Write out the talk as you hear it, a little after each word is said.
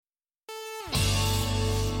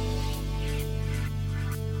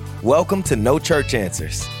Welcome to No Church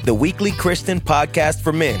Answers, the weekly Christian podcast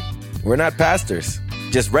for men. We're not pastors,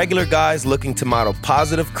 just regular guys looking to model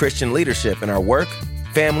positive Christian leadership in our work,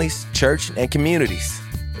 families, church, and communities.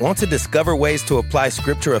 Want to discover ways to apply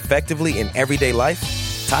Scripture effectively in everyday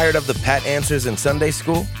life? Tired of the pat answers in Sunday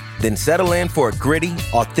school? Then settle in for a gritty,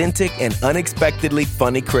 authentic, and unexpectedly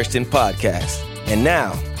funny Christian podcast. And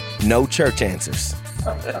now, No Church Answers.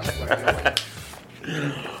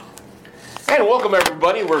 And welcome,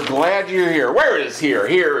 everybody. We're glad you're here. Where is here?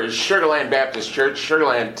 Here is Sugar Land Baptist Church, Sugar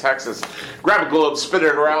Land, Texas. Grab a globe, spin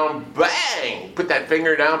it around, bang! Put that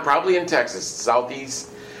finger down, probably in Texas.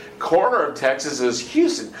 Southeast corner of Texas is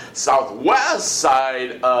Houston. Southwest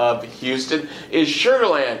side of Houston is Sugar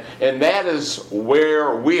Land, and that is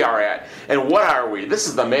where we are at. And what are we? This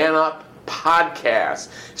is the Man Up Podcast,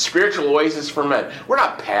 Spiritual Oasis for Men. We're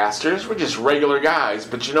not pastors, we're just regular guys.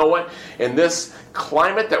 But you know what? In this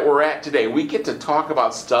climate that we're at today, we get to talk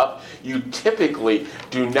about stuff you typically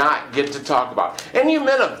do not get to talk about. And you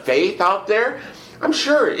men of faith out there, I'm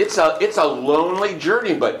sure it's a lonely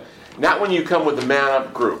journey, but not when you come with the Man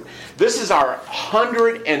Up group. This is our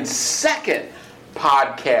 102nd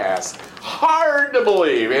podcast. Hard to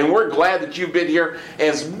believe, and we're glad that you've been here,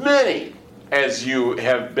 as many as you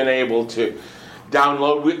have been able to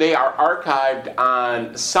download. They are archived on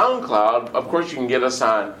SoundCloud. Of course, you can get us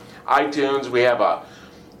on iTunes. We have a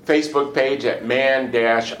Facebook page at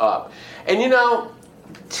Man-Up. And you know,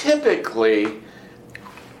 typically,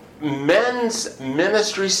 men's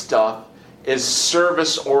ministry stuff is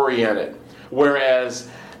service-oriented, whereas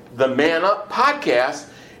the Man Up podcast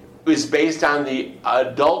is based on the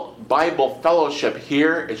Adult Bible Fellowship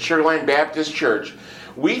here at Sugar Land Baptist Church.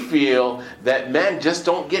 We feel that men just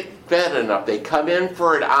don't get fed enough. They come in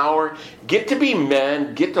for an hour, get to be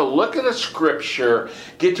men, get to look at a scripture,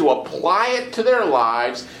 get to apply it to their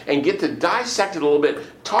lives, and get to dissect it a little bit,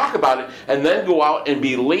 talk about it, and then go out and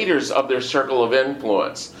be leaders of their circle of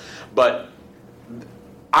influence. But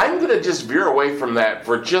I'm going to just veer away from that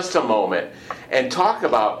for just a moment and talk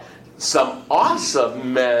about some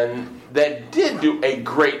awesome men that did do a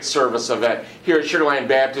great service event here at Sugar Land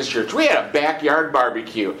Baptist Church. We had a backyard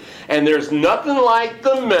barbecue, and there's nothing like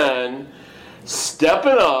the men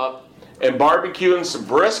stepping up and barbecuing some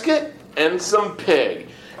brisket and some pig.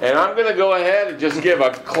 And I'm going to go ahead and just give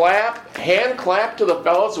a hand clap to the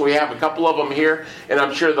fellows. We have a couple of them here, and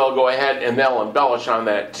I'm sure they'll go ahead and they'll embellish on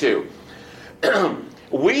that too.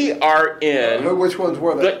 We are in... Which ones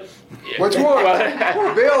were they? Which one?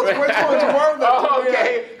 Bills, which ones were they? Oh,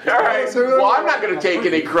 okay. All right. Well, I'm not going to take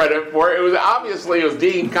any credit for it. It was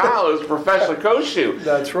Dean Kyle, who was professional Koshu.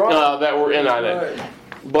 That's right. That were in on it.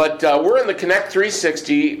 But we're in the Connect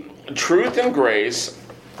 360, Truth and Grace.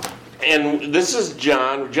 And this is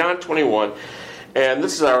John 21. And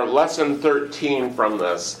this is our lesson 13 from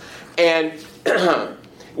this. And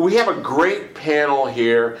we have a great panel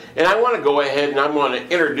here. And I want to go ahead and I want to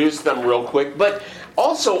introduce them real quick. But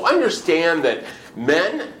also understand that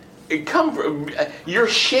men, you're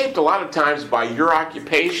shaped a lot of times by your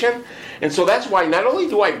occupation. And so that's why not only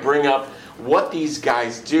do I bring up what these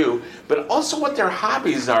guys do, but also what their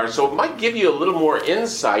hobbies are. So it might give you a little more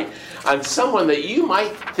insight on someone that you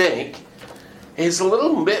might think is a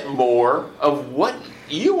little bit more of what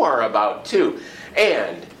you are about too.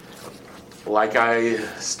 And like I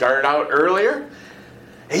started out earlier,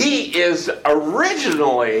 he is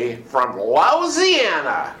originally from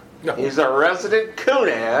Louisiana. No. He's a resident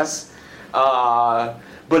coon-ass, but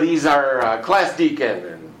he's our class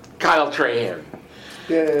deacon, Kyle Trahan.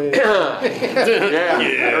 Yay. Yeah,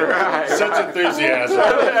 right. Such enthusiasm.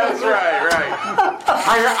 That's right.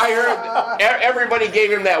 I heard everybody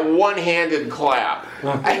gave him that one-handed clap.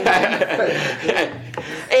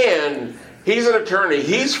 And he's an attorney.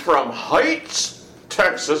 He's from Heights,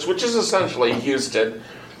 Texas, which is essentially Houston.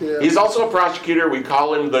 Yeah. He's also a prosecutor. We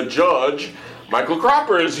call him the judge. Michael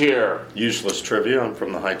Cropper is here. Useless trivia. I'm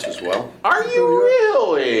from the Heights as well. Are you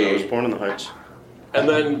really? I was born in the Heights. And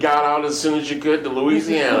then got out as soon as you could to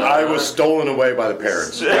Louisiana. I was stolen away by the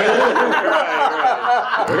parents. right.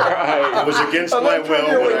 It was against my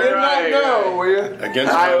will. We did not know, were you?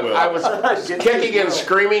 Against my will. I was kicking and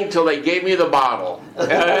screaming till they gave me the bottle.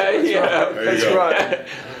 That's right.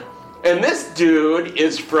 And this dude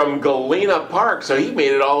is from Galena Park, so he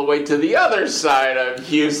made it all the way to the other side of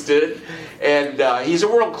Houston. And he's a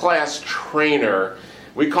world-class trainer.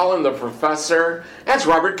 We call him the professor. That's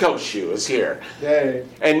Robert Koshu is here. Yay.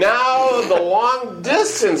 And now the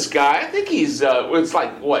long-distance guy, I think he's, it's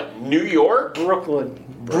like, what, New York? Brooklyn,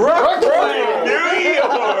 New York! Get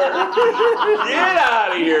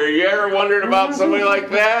out of here. You ever wondered about somebody like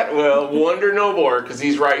that? Well, wonder no more, because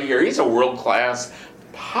he's right here. He's a world-class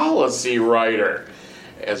policy writer,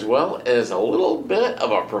 as well as a little bit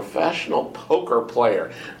of a professional poker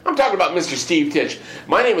player. I'm talking about Mr. Steve Titch.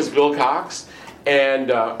 My name is Bill Cox,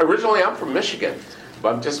 and originally I'm from Michigan.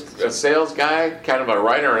 But I'm just a sales guy, kind of a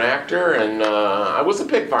writer and actor, and I was a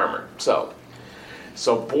pig farmer. So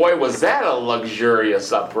boy, was that a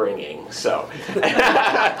luxurious upbringing. And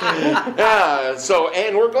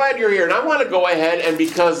we're glad you're here. And I want to go ahead, and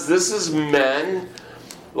because this is men,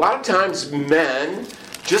 a lot of times men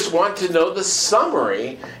just want to know the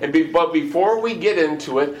summary. But before we get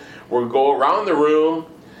into it, we'll go around the room,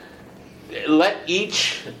 let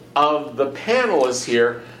each of the panelists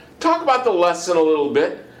here talk about the lesson a little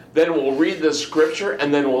bit, then we'll read the scripture,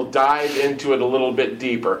 and then we'll dive into it a little bit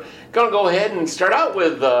deeper. Gonna go ahead and start out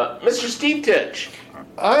with Mr. Steve Titch.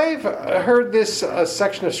 I've heard this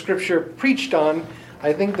section of scripture preached on.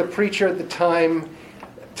 I think the preacher at the time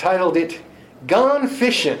titled it "Gone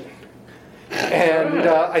Fishing," and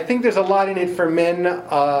I think there's a lot in it for men.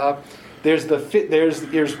 There's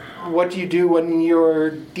what you do when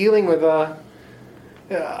you're dealing with a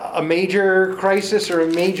major crisis or a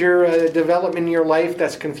major development in your life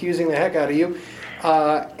that's confusing the heck out of you.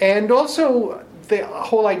 And also the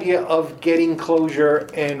whole idea of getting closure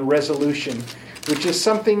and resolution, which is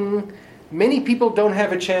something many people don't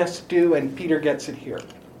have a chance to do, and Peter gets it here.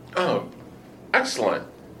 Oh, excellent.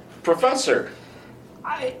 Professor.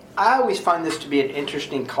 I always find this to be an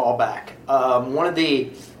interesting callback. One of the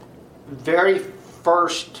very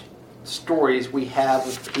first stories we have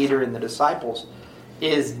with Peter and the disciples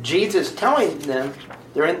is Jesus telling them,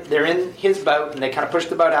 they're in his boat, and they kind of push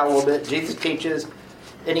the boat out a little bit. Jesus teaches,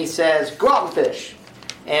 and he says, "Go out and fish."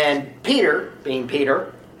 And Peter, being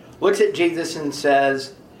Peter, looks at Jesus and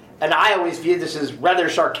says, and I always view this as rather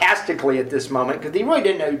sarcastically at this moment, because he really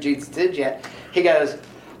didn't know who Jesus is yet. He goes,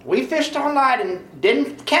 "We fished all night and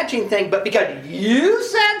didn't catch anything, but because you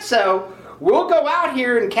said so, we'll go out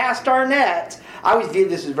here and cast our nets." I always view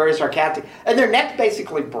this as very sarcastic. And their nets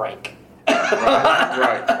basically break.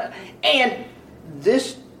 Right. And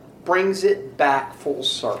this brings it back full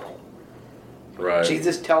circle. Right.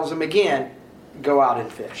 Jesus tells them again, go out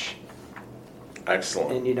and fish.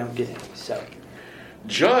 Excellent. And you don't get any. So,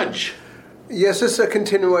 Judge. Yes, it's a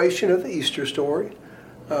continuation of the Easter story.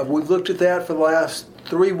 We've looked at that for the last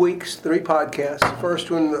 3 weeks, 3 podcasts. The first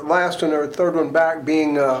one, the last one, or third one back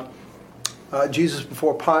being Jesus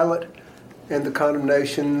before Pilate, and the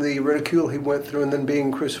condemnation, the ridicule he went through, and then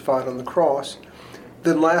being crucified on the cross.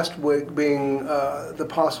 Then last week being the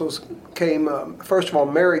apostles came, first of all,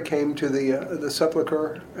 Mary came to the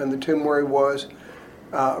sepulcher and the tomb where he was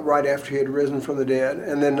right after he had risen from the dead.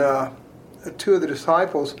 And then 2 of the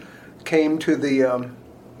disciples came to the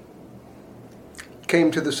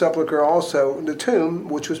sepulcher also, the tomb,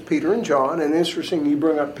 which was Peter and John. And interesting you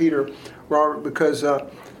bring up Peter, Robert, because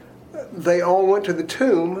they all went to the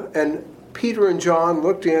tomb, and Peter and John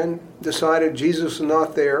looked in, decided Jesus was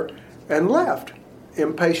not there, and left.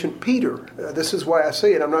 Impatient Peter. This is why I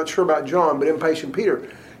say it. I'm not sure about John, but impatient Peter.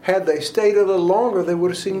 Had they stayed a little longer, they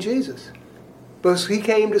would have seen Jesus. Because he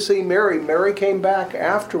came to see Mary. Mary came back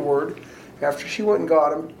afterward, after she went and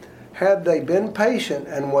got him. Had they been patient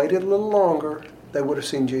and waited a little longer, they would have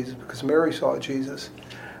seen Jesus, because Mary saw Jesus.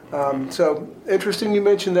 So interesting you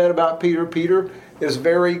mentioned that about Peter. Peter is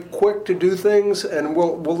very quick to do things, and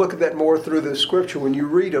we'll look at that more through the scripture when you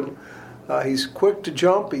read them. He's quick to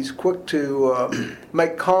jump. He's quick to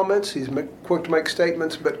make comments. He's quick to make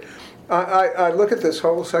statements. But I look at this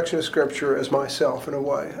whole section of scripture as myself in a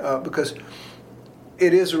way, because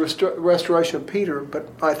it is a restoration of Peter, but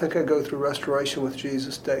I think I go through restoration with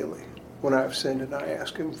Jesus daily. When I've sinned and I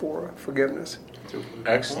ask him for forgiveness.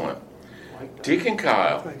 Excellent. Deacon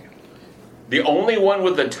Kyle. Thank you. The only one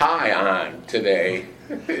with the tie on today.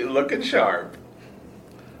 Looking sharp.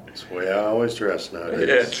 That's the way I always dress nowadays.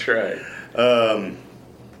 That's right.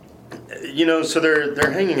 So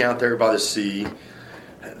they're hanging out there by the sea.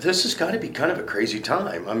 This has got to be kind of a crazy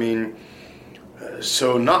time. I mean,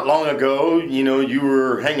 so not long ago, you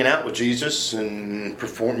were hanging out with Jesus and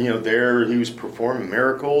there he was performing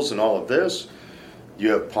miracles and all of this.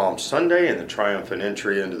 You have Palm Sunday and the triumphant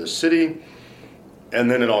entry into the city, and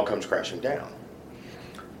then it all comes crashing down.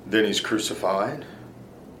 Then he's crucified,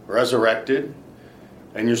 resurrected,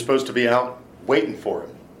 and you're supposed to be out waiting for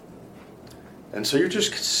him. And so you're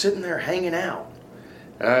just sitting there hanging out.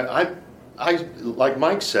 I like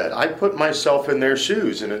Mike said, I put myself in their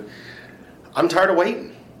shoes, and I'm tired of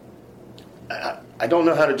waiting. I don't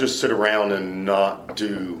know how to just sit around and not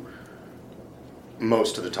do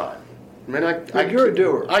most of the time. I mean, You're a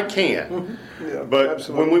doer. I can. Mm-hmm. Yeah, but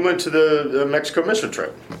absolutely. when we went to the Mexico mission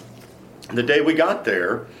trip, the day we got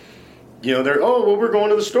there, we're going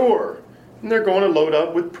to the store. And they're going to load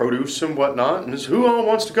up with produce and whatnot. And it's, who all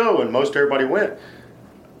wants to go? And most everybody went.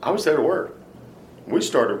 I was there to work. We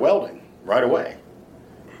started welding right away.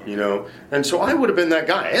 And so I would have been that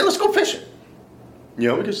guy. Hey, let's go fishing.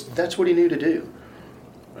 Because that's what he knew to do.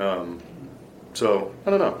 So, I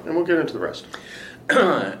don't know. And we'll get into the rest.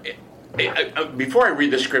 Before I read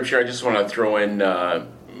the scripture, I just want to throw in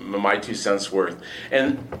my 2 cents worth.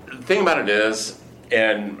 And the thing about it is,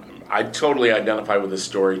 and I totally identify with this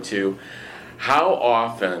story too, how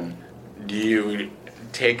often do you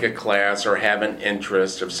take a class or have an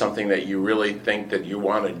interest of something that you really think that you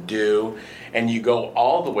want to do, and you go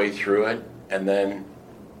all the way through it, and then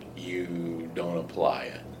you don't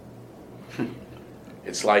apply it?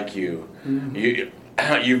 It's like you've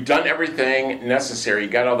done everything necessary, you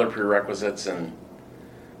got all the prerequisites, and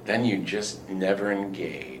then you just never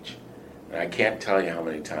engage. And I can't tell you how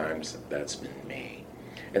many times that's been me.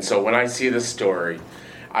 And so when I see this story,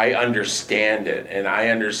 I understand it, and I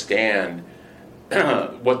understand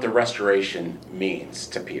what the restoration means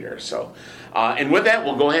to Peter. So, and with that,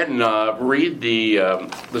 we'll go ahead and read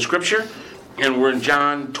the scripture, and we're in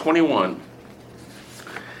John 21.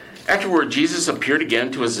 Afterward, Jesus appeared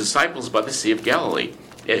again to his disciples by the Sea of Galilee.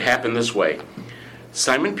 It happened this way.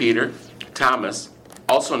 Simon Peter, Thomas,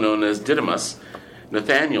 also known as Didymus,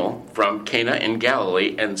 Nathanael from Cana in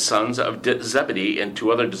Galilee, and sons of Zebedee and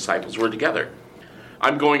 2 other disciples were together.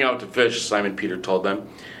 I'm going out to fish, Simon Peter told them.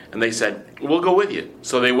 And they said, we'll go with you.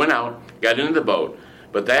 So they went out, got into the boat,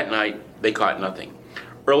 but that night they caught nothing.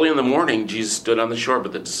 Early in the morning, Jesus stood on the shore,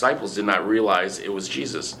 but the disciples did not realize it was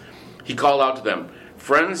Jesus. He called out to them,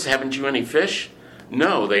 friends, haven't you any fish?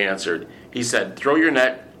 No, they answered. He said, throw your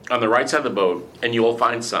net on the right side of the boat, and you will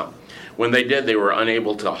find some. When they did, they were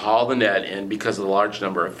unable to haul the net in because of the large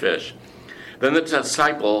number of fish. Then the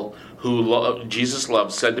disciple who Jesus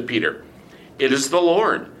loved said to Peter, it is the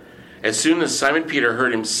Lord. As soon as Simon Peter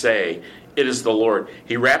heard him say, it is the Lord,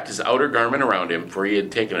 he wrapped his outer garment around him, for he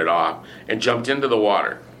had taken it off, and jumped into the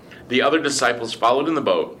water. The other disciples followed in the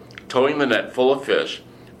boat, towing the net full of fish,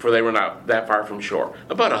 for they were not that far from shore,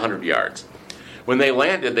 about 100 yards. When they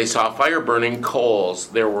landed, they saw fire-burning coals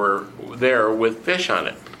there with fish on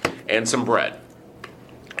it, and some bread.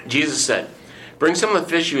 Jesus said, bring some of the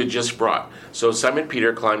fish you had just brought. So Simon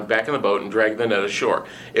Peter climbed back in the boat and dragged the net ashore.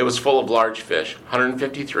 It was full of large fish,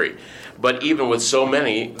 153. But even with so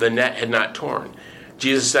many, the net had not torn.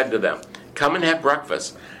 Jesus said to them, come and have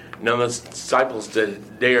breakfast. None of the disciples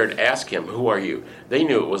dared ask him, who are you? They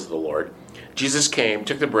knew it was the Lord. Jesus came,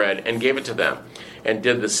 took the bread, and gave it to them, and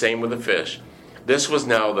did the same with the fish. This was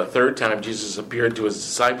now the 3rd time Jesus appeared to his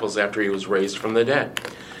disciples after he was raised from the dead.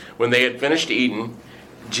 When they had finished eating,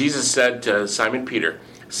 Jesus said to Simon Peter,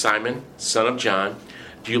 Simon, son of John,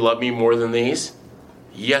 do you love me more than these?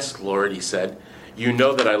 Yes, Lord, he said. You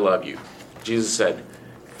know that I love you. Jesus said,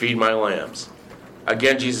 feed my lambs.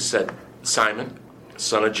 Again, Jesus said, Simon,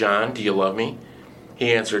 son of John, do you love me?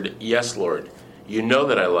 He answered, yes, Lord. You know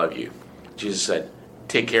that I love you. Jesus said,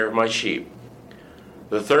 take care of my sheep.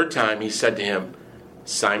 The 3rd time he said to him,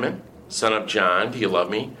 Simon, son of John, do you love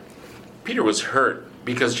me? Peter was hurt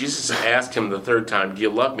because Jesus asked him the 3rd time, do you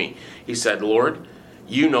love me? He said, Lord,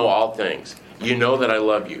 you know all things. You know that I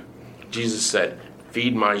love you. Jesus said,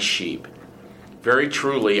 feed my sheep. Very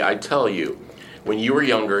truly, I tell you, when you were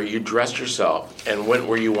younger, you dressed yourself and went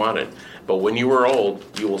where you wanted. But when you are old,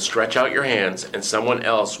 you will stretch out your hands, and someone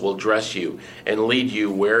else will dress you and lead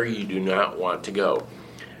you where you do not want to go.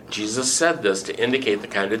 Jesus said this to indicate the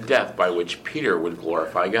kind of death by which Peter would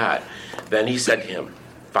glorify God. Then he said to him,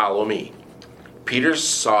 follow me. Peter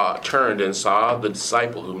turned and saw the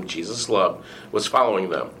disciple whom Jesus loved was following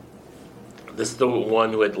them. This is the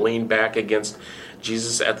one who had leaned back against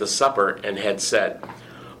Jesus at the supper and had said,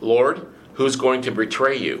 Lord, who's going to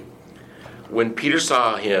betray you? When Peter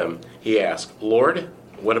saw him, he asked, Lord,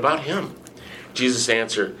 what about him? Jesus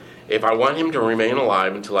answered, if I want him to remain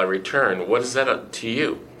alive until I return, what is that to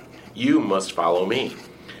you? You must follow me.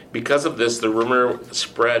 Because of this, the rumor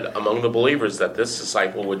spread among the believers that this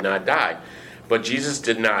disciple would not die. But Jesus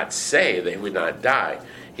did not say they would not die.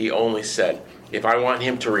 He only said, if I want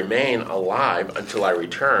him to remain alive until I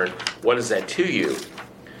return, what is that to you?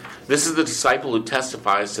 This is the disciple who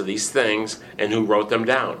testifies to these things and who wrote them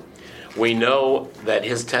down. We know that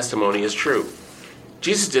his testimony is true.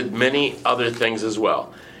 Jesus did many other things as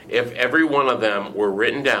well. If every one of them were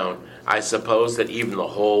written down, I suppose that even the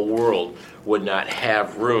whole world would not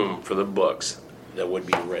have room for the books that would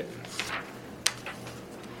be written.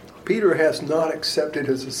 Peter has not accepted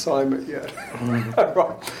his assignment yet.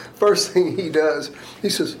 First thing he does, he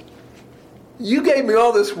says, you gave me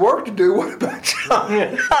all this work to do. What about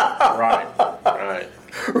John? Right.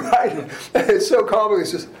 Right? And it's so common.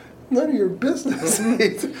 It's just none of your business.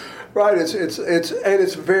 Right?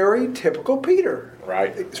 It's very typical Peter.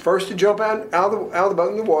 Right. It's first to jump out of the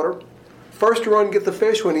boat in the water. First to run and get the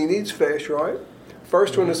fish when he needs fish. Right?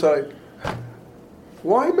 First one to say,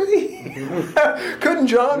 "Why me? Couldn't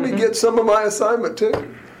John get some of my assignment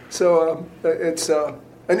too?" So it's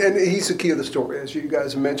and he's the key of the story, as you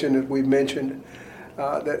guys mentioned, as we mentioned,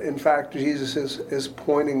 that in fact Jesus is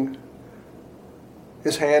pointing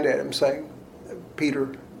his hand at him, saying, "Peter,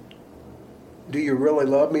 do you really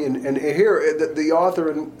love me?" And here the author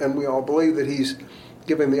and we all believe that he's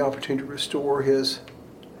given the opportunity to restore his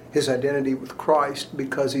identity with Christ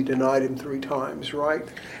because he denied him 3 times, right?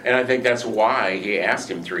 And I think that's why he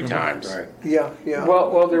asked him 3 times. Right. Yeah.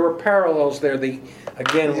 Well, there were parallels there. We're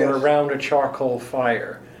Yes. around a charcoal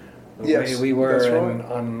fire. The Yes, way we were that's right.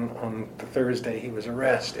 on the Thursday he was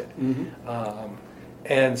arrested.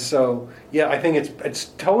 And so, yeah, I think it's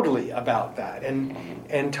totally about that,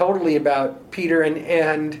 and totally about Peter,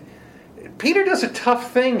 and Peter does a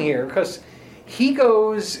tough thing here because he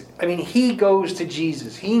goes to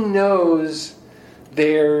Jesus. He knows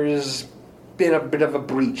there's been a bit of a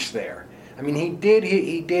breach there. I mean, he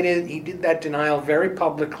did that denial very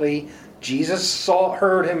publicly. Jesus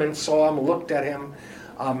heard him and saw him, looked at him.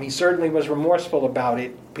 He certainly was remorseful about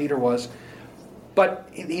it, Peter was. But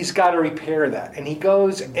he's got to repair that. And he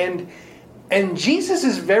goes, and Jesus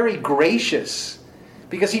is very gracious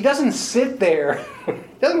because he doesn't sit there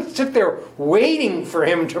waiting for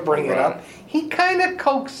him to bring it up. He kind of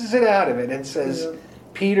coaxes it out of it and says,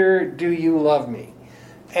 "Peter, do you love me?"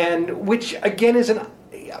 And which again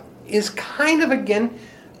is kind of again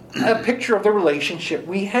a picture of the relationship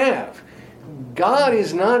we have. God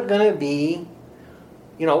is not going to be,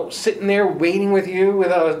 sitting there waiting with you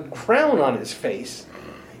with a frown on his face.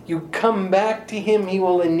 You come back to him, he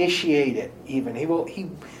will initiate it even.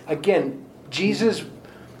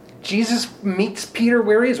 Jesus meets Peter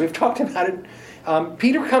where he is. We've talked about it.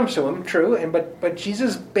 Peter comes to him, true, but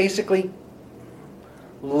Jesus basically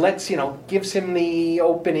gives him the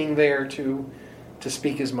opening there to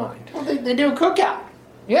speak his mind. Well, they do a cookout.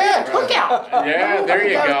 Yeah, Cookout. Yeah, there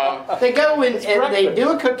you go. They go and they breakfast. do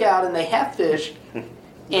a cookout and they have fish,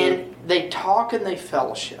 and they talk and they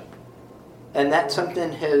fellowship, and that's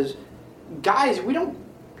something guys we don't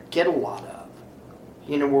get a lot of.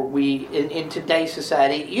 Where we in today's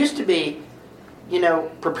society, it used to be,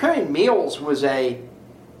 preparing meals was a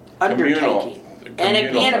undertaking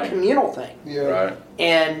and a communal thing. Yeah. Right.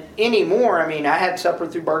 And anymore, I had supper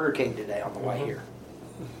through Burger King today on the way here.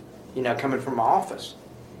 Coming from my office,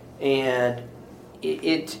 and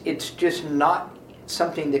it's just not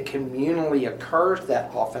something that communally occurs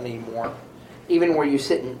that often anymore. Even where you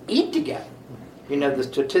sit and eat together, the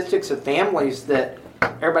statistics of families that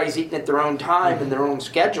everybody's eating at their own time and their own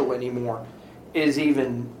schedule anymore is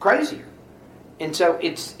even crazier. And so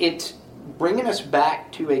it's bringing us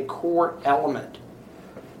back to a core element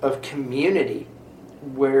of community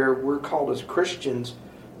where we're called as Christians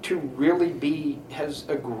to really be as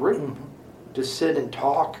a group, to sit and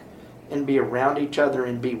talk and be around each other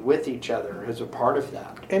and be with each other as a part of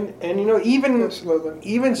that. And even Absolutely.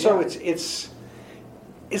 even so, it's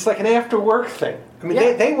like an after work thing. I mean,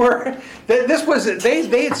 they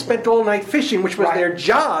had spent all night fishing, which was their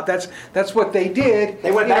job. That's what they did.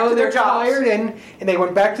 They went back to their they're jobs. tired, and they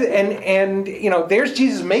went back to and there's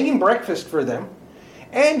Jesus making breakfast for them.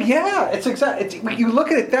 And you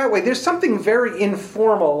look at it that way. There's something very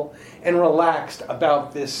informal and relaxed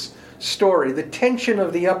about this story. The tension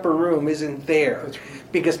of the upper room isn't there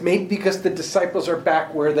because the disciples are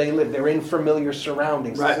back where they live. They're in familiar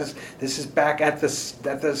surroundings. Right. This is back at the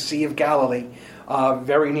Sea of Galilee,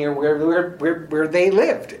 very near where they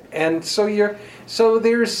lived. And so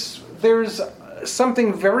there's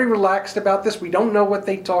something very relaxed about this. We don't know what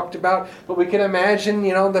they talked about, but we can imagine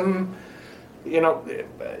them.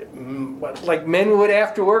 Like men would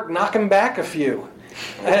after work, knocking back a few.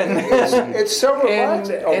 And It's so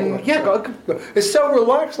relaxed. It's so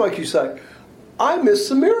relaxed, like you say. I missed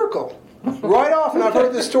the miracle right off, and I've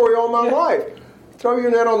heard this story all my life. Throw your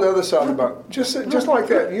net on the other side of the boat, just like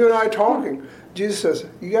that. You and I talking. Jesus says,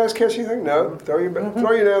 "You guys catch anything? No. Throw your net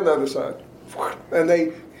on the other side."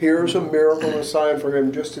 And here's a miracle, a sign for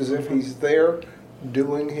him, just as if he's there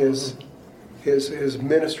doing his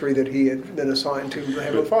ministry that he had been assigned to the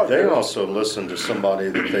Heavenly Father. They also listened to somebody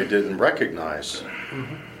that they didn't recognize. I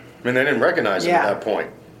mean, they didn't recognize him at that point.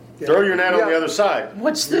 Throw your net on the other side.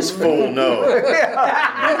 What's this fool know?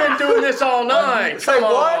 We've been doing this all night. Say Come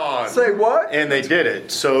what? on. Say what? And they did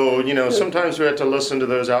it. So, sometimes we have to listen to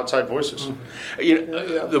those outside voices.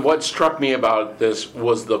 What struck me about this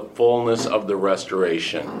was the fullness of the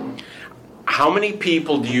restoration. How many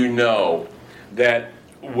people do you know that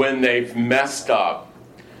when they've messed up,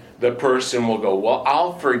 the person will go, well,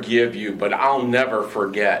 I'll forgive you, but I'll never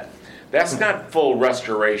forget. That's not full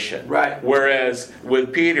restoration. Right. Whereas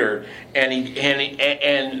with Peter,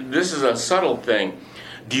 and this is a subtle thing,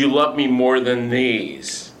 do you love me more than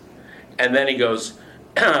these? And then he goes,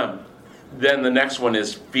 then the next one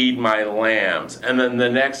is feed my lambs. And then the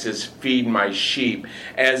next is feed my sheep.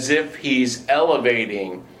 As if he's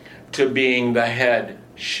elevating to being the head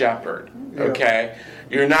shepherd. Okay?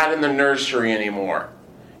 You're not in the nursery anymore.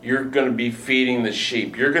 You're going to be feeding the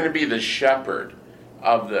sheep. You're going to be the shepherd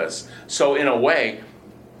of this. So in a way,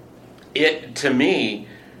 to me,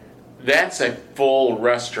 that's a full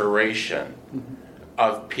restoration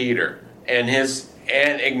of Peter and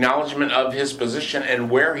acknowledgement of his position and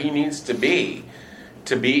where he needs to be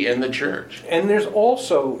in the church. And there's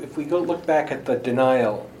also, if we go look back at the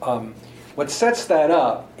denial, what sets that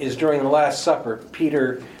up is during the Last Supper,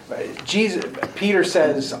 Peter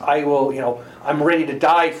says, I will, I'm ready to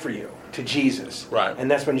die for you, to Jesus. Right. And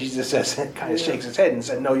that's when Jesus says, kind of shakes his head and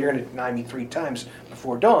said, no, you're going to deny me 3 times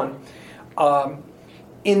before dawn.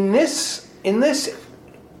 In this,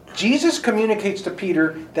 Jesus communicates to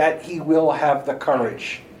Peter that he will have the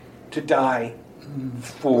courage to die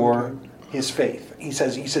for his faith. He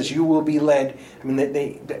says, you will be led. I mean,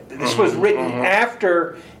 this was written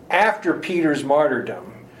after Peter's martyrdom.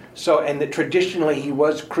 So, and that traditionally he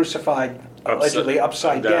was crucified allegedly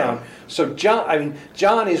upside down. So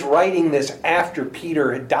John is writing this after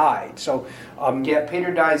Peter had died. So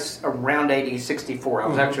Peter dies around AD 64. I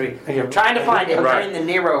was actually trying to find it during the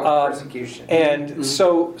Nero persecution. And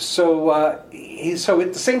so at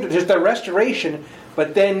the same time, there's the restoration,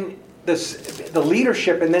 but then the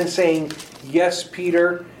leadership, and then saying, yes,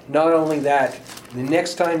 Peter, not only that, the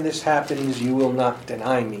next time this happens, you will not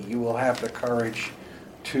deny me. You will have the courage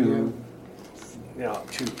to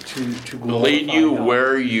lead you God.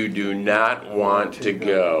 where you do not want to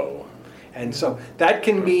go. And so that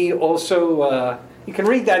can be also, you can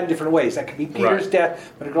read that in different ways. That could be Peter's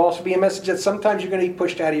death, but it could also be a message that sometimes you're going to be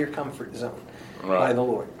pushed out of your comfort zone by the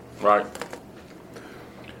Lord. Right.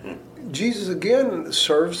 Jesus again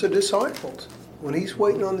serves the disciples. When he's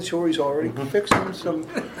waiting on the shore, he's already fixed them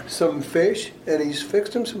some fish, and he's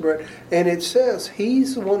fixed them some bread. And it says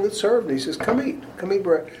he's the one that served. And he says, come eat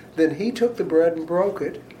bread. Then he took the bread and broke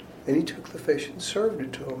it, and he took the fish and served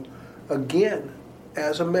it to them. Again,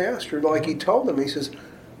 as a master, like he told them. He says,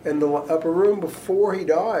 in the upper room before he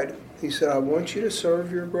died, he said, I want you to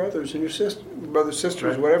serve your brothers and your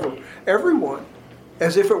sisters, whatever, everyone,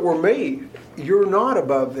 as if it were me. You're not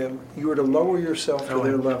above them. You are to lower yourself to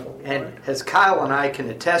their level. And as Kyle and I can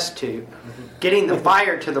attest to, getting the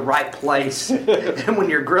fire to the right place and when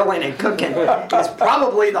you're grilling and cooking is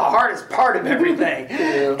probably the hardest part of everything.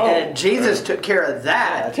 And Jesus took care of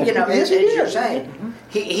that. As you're saying,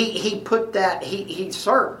 he put that, he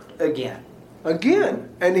served again.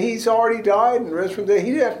 And he's already died and rose from the dead.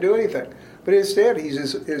 He didn't have to do anything. But instead, he's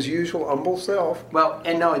his usual humble self. Well,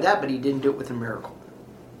 and not only that, but he didn't do it with a miracle.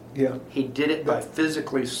 Yeah. He did it by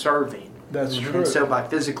physically serving. That's true. And so by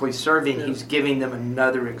physically serving, he's giving them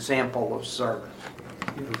another example of service.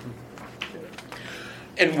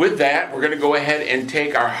 And with that, we're going to go ahead and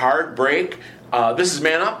take our hard break. This is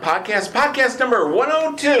Man Up podcast number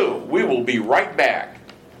 102. We will be right back.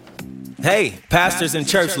 Hey, pastors and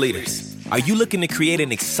church leaders. Are you looking to create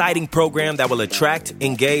an exciting program that will attract,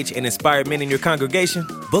 engage, and inspire men in your congregation?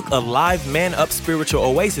 Book a live Man Up Spiritual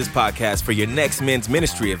Oasis podcast for your next men's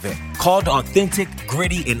ministry event. Called Authentic,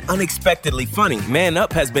 Gritty, and Unexpectedly Funny, Man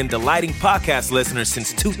Up has been delighting podcast listeners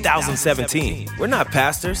since 2017. We're not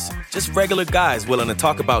pastors, just regular guys willing to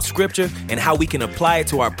talk about scripture and how we can apply it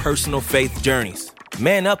to our personal faith journeys.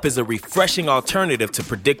 Man Up is a refreshing alternative to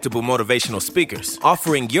predictable motivational speakers,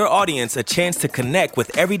 offering your audience a chance to connect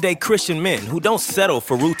with everyday Christian men who don't settle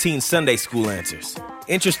for routine Sunday school answers.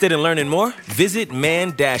 Interested in learning more? Visit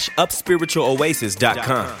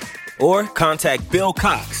man-upspiritualoasis.com or contact Bill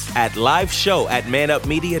Cox at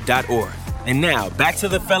liveshow@manupmedia.org. And now, back to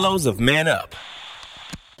the fellows of Man Up.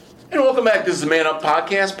 And welcome back. This is the Man Up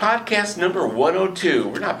podcast number 102.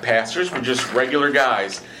 We're not pastors, we're just regular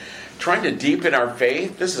guys trying to deepen our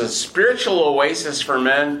faith. This is a spiritual oasis for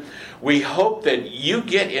men. We hope that you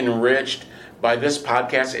get enriched by this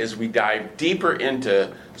podcast as we dive deeper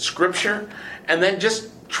into Scripture and then just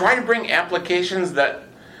try to bring applications that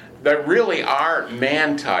that really are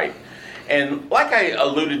man type. And like I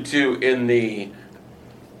alluded to in the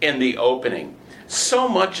opening, so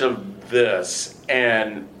much of this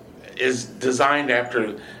and is designed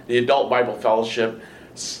after the Adult Bible Fellowship,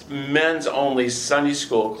 men's only Sunday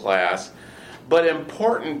school class, but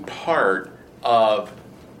important part of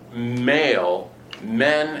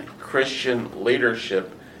men Christian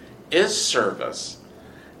leadership is service.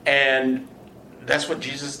 And that's what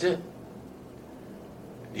Jesus did.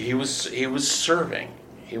 He was serving.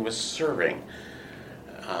 He was serving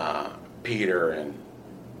Peter and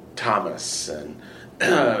Thomas and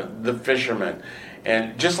the fishermen,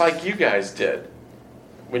 and just like you guys did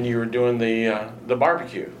when you were doing the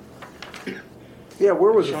barbecue. Yeah,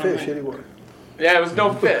 where was the fish anyway? Yeah, it was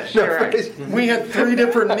no fish. No You're right. fish. We had 3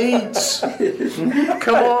 different meats.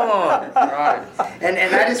 Come on. Right.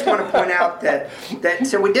 And I just want to point out that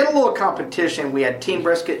so we did a little competition. We had Team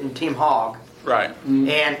Brisket and Team Hog. Right.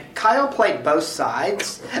 And Kyle played both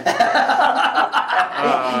sides. He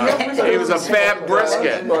was a fat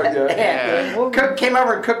brisket. And Cook came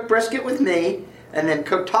over and cooked brisket with me, and then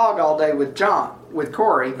cooked hog all day with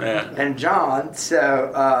Corey and John.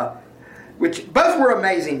 So, which both were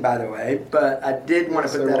amazing, by the way. But I did want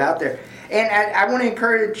to put that out there, and I want to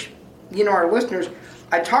encourage, our listeners.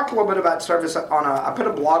 I talked a little bit about service I put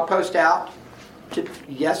a blog post out.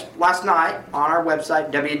 Last night on our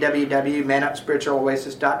website,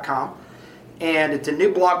 www.manupspiritualoasis.com, and it's a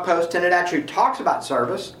new blog post, and it actually talks about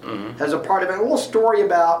service as a part of it. A little story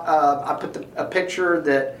about I put a picture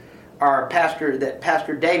that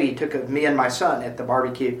Pastor Davey took of me and my son at the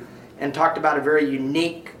barbecue, and talked about a very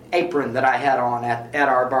unique apron that I had on at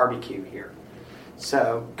our barbecue here.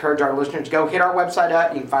 So encourage our listeners to go hit our website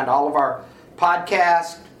up. You can find all of our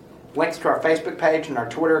podcasts, links to our Facebook page and our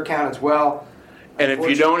Twitter account as well. And if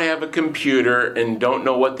you don't have a computer and don't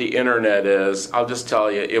know what the internet is, I'll just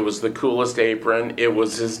tell you, it was the coolest apron. It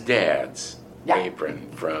was his dad's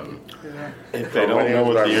apron from... If they don't know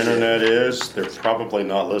what the internet is, they're probably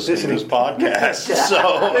not listening to this podcast.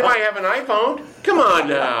 So They might have an iPhone. Come on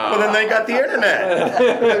now. well, then they got the internet.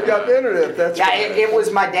 They've got the internet. That's It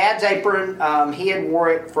was my dad's apron. He had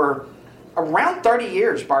wore it for around 30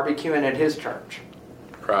 years barbecuing at his church.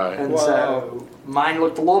 Right. And so mine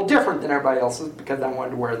looked a little different than everybody else's because I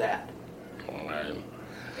wanted to wear that.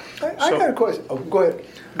 I got a question. Oh, go ahead.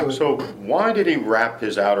 So why did he wrap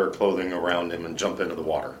his outer clothing around him and jump into the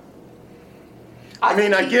water? I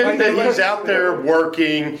mean, I get that he's out there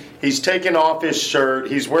working, he's taking off his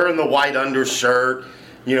shirt, he's wearing the white undershirt,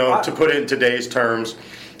 to put it in today's terms.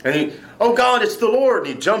 And he, oh God, it's the Lord.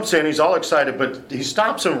 And he jumps in, he's all excited, but he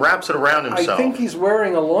stops and wraps it around himself. I think he's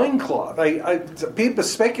wearing a loincloth. People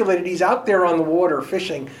speculated he's out there on the water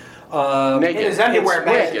fishing. Naked. His underwear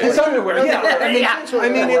bag. His underwear, yeah. I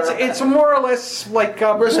mean, it's more or less like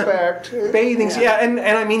Respect. bathing. Yeah, and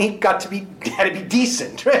I mean, he had to be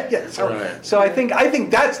decent, right? Yeah. So I think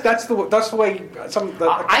that's the way some.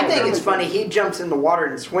 I think it's funny. He jumps in the water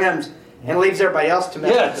and swims and leaves everybody else to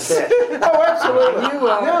mess with the fish. Oh, absolutely.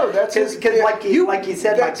 No, that's because like you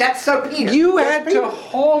said, that's so Peter. You had to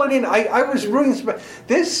haul it in. I was rooting.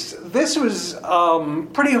 This was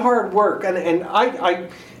pretty hard work, and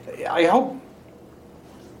I hope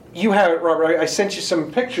you have it, Robert. I sent you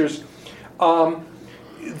some pictures.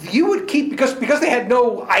 You would keep because they had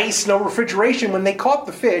no ice, no refrigeration. When they caught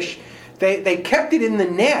the fish, they kept it in the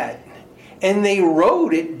net and they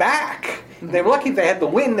rowed it back. They were lucky if they had the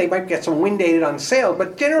wind. They might get some wind aided on sail,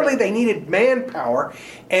 but generally they needed manpower.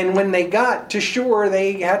 And when they got to shore,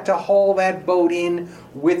 they had to haul that boat in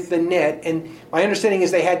with the net. And my understanding is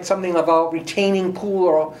they had something of a retaining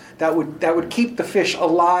pool that would keep the fish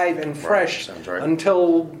alive and fresh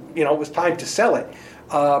until it was time to sell it.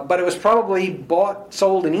 But it was probably bought,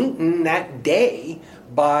 sold, and eaten that day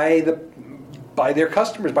by their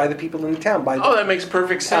customers, by the people in the town. That makes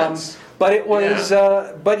perfect sense. But it was,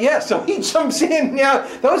 so he jumps in. Now,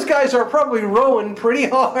 those guys are probably rowing pretty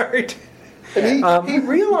hard. And he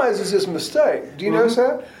realizes his mistake. Do you notice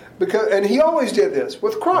that? And he always did this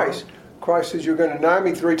with Christ. Christ says, "You're going to deny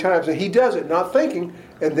me 3 times," and he does it, not thinking.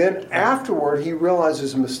 And then afterward, he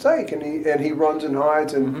realizes his mistake, and he runs and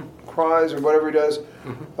hides and cries or whatever he does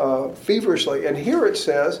feverishly. And here it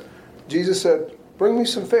says, Jesus said, "Bring me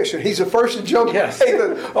some fish," and he's the first to jump. Yes.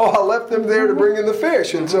 I left them there to bring in the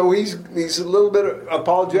fish, and so he's a little bit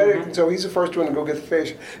apologetic, and so he's the first one to go get the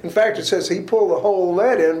fish. In fact, it says he pulled the whole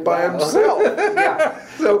net in by himself.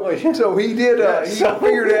 So he did. He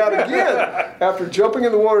figured it out again after jumping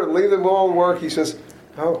in the water and leaving them all to work. He says,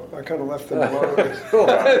 "Oh, I kind of left them alone."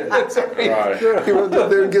 He runs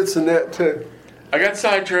up there and gets the net too. I got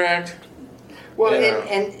sidetracked. Well,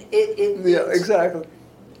 Yeah, exactly.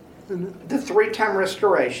 the 3-time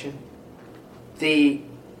restoration, the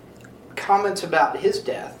comments about his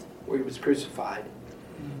death, where he was crucified,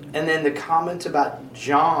 and then the comments about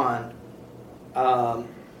John, the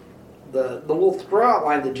little throw-out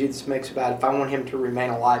line that Jesus makes about, if I want him to remain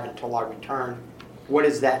alive until I return, what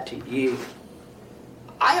is that to you?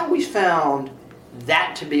 I always found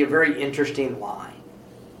that to be a very interesting line.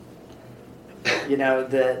 You know,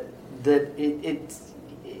 it's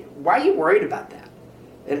why are you worried about that?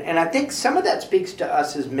 And I think some of that speaks to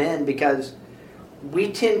us as men, because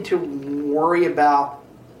we tend to worry about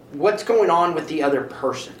what's going on with the other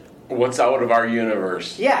person. What's out of our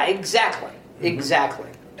universe? Yeah, exactly. Exactly.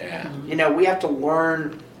 Yeah. You know, we have to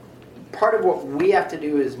learn, part of what we have to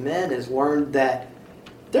do as men is learn that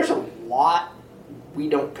there's a lot we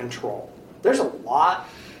don't control. There's a lot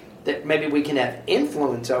that maybe we can have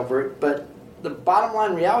influence over it, but the bottom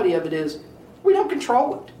line reality of it is we don't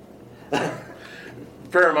control it.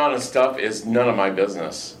 Fair amount of stuff is none of my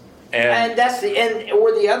business. And that's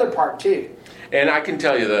or the other part too. And I can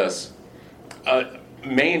tell you this, a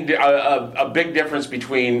big difference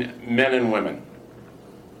between men and women.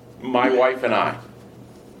 My wife and I.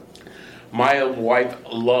 My wife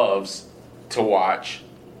loves to watch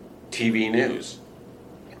TV news.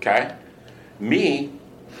 Okay? Me,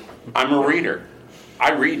 I'm a reader.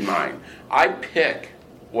 I read mine. I pick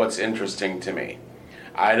what's interesting to me.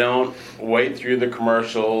 I don't wait through the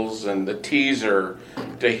commercials and the teaser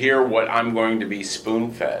to hear what I'm going to be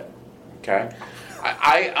spoon-fed. Okay?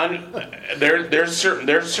 There's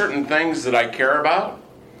certain things that I care about,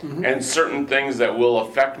 and certain things that will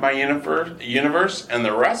affect my universe, and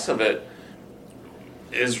the rest of it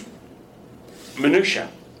is minutia.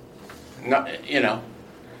 Not,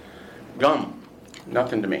 gum.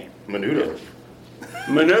 Nothing to me. Menudo.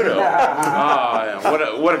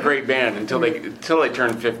 Yeah. What a great band until they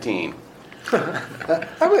turn 15.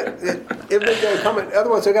 If they comment,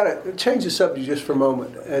 otherwise I got to change the subject just for a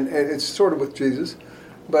moment, and it's sort of with Jesus.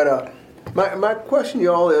 But my question to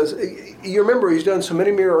y'all is, you remember he's done so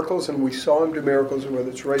many miracles, and we saw him do miracles, whether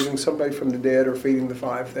it's raising somebody from the dead or feeding the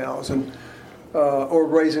 5,000, or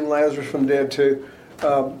raising Lazarus from the dead too.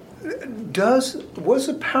 Was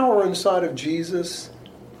the power inside of Jesus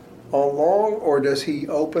all along, or does he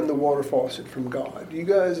open the water faucet from God? You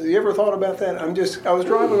guys, have you ever thought about that? I was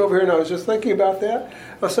driving over here and I was just thinking about that.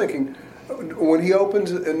 I was thinking, when he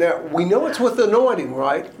opens, and now we know it's with the anointing,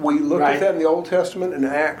 right? We look at that in the Old Testament and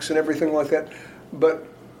Acts and everything like that. But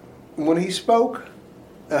when he spoke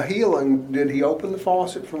a healing, did he open the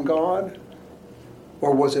faucet from God,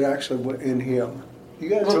 or was it actually in him? You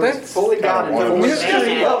guys, well, that's fully God and fully man.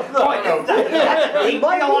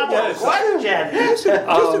 Just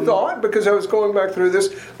a thought, because I was going back through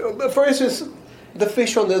this. For instance, the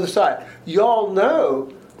fish on the other side. Y'all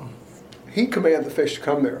know he commanded the fish to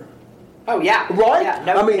come there. Oh, yeah. Right? Yeah,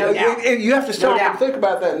 no doubt. You have to stop and think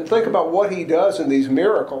about that and think about what he does in these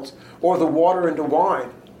miracles, or the water into wine.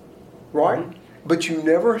 Right? Mm-hmm. But you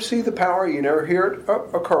never see the power, you never hear it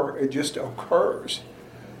occur. It just occurs.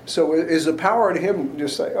 So is the power to him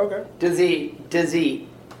just say, okay? Does he,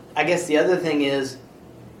 I guess the other thing is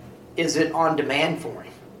it on demand for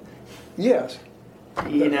him? Yes.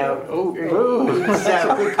 You know, so in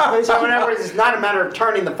other words, it's not a matter of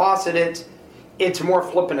turning the faucet, it's more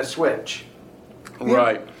flipping a switch.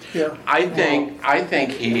 Right. Yeah. I think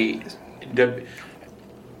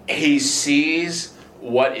he sees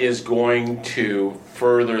what is going to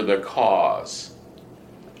further the cause.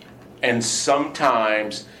 And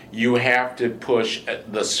sometimes you have to push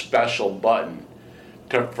the special button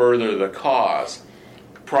to further the cause.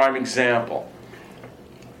 Prime example,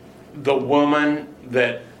 the woman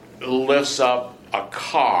that lifts up a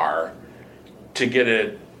car to get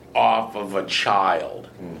it off of a child.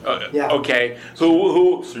 Okay,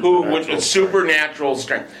 who with supernatural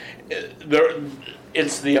strength.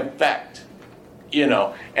 It's the effect,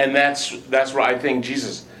 and that's what I think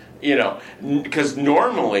Jesus. Because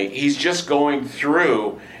normally he's just going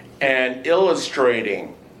through and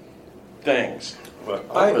illustrating things. But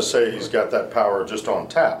I'm going to say he's got that power just on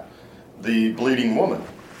tap. The bleeding woman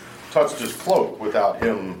touched his cloak without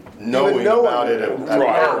him knowing about it at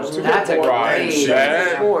first. That's a great.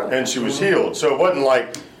 And she was healed. So it wasn't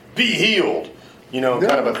like, be healed, kind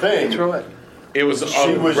of a thing. That's right. It was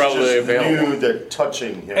she was readily just available. knew that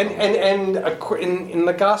touching him. And in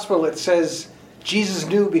the gospel it says Jesus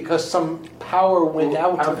knew because some power went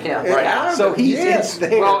out of him. Right. So it's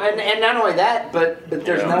there. Well, and not only that, but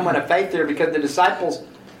there's an element of faith there, because the disciples,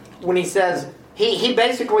 when he says, he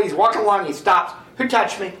basically, he's walking along, he stops, Who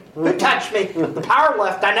touched me? Who touched me? The power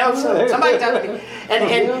left. I know somebody touched me.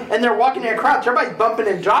 And they're walking in a crowd. Everybody's bumping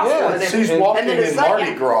and jostling. Yeah, and he's walking in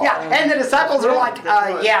Mardi Gras. Yeah, and the disciples are like,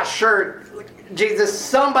 yeah, sure, Jesus,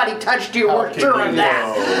 somebody touched you. We're sure of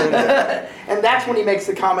that. And that's when he makes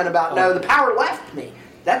the comment about, no, the power left me.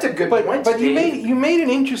 That's a good point. But you made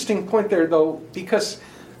an interesting point there, though, because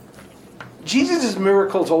Jesus'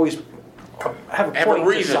 miracles always have a point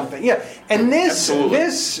to something. Yeah, and this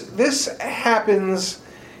happens.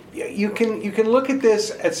 You can look at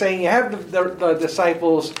this and saying you have the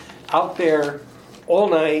disciples out there all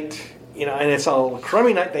night, and it's all a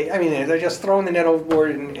crummy night. They're just throwing the net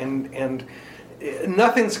overboard and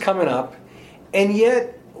nothing's coming up, and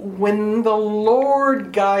yet when the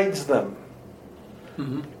Lord guides them,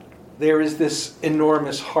 there is this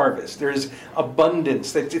enormous harvest. There is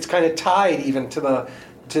abundance. It's kind of tied even to the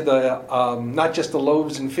not just the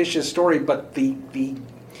loaves and fishes story, but the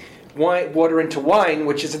wine, water into wine,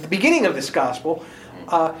 which is at the beginning of this gospel.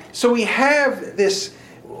 So we have this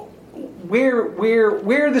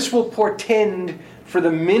where this will portend for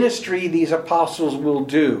the ministry these apostles will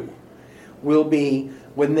do will be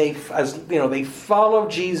when they follow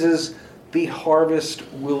Jesus. The harvest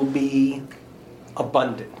will be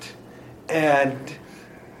abundant, and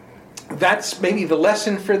that's maybe the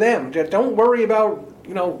lesson for them. Don't worry about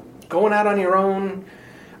going out on your own.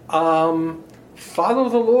 Follow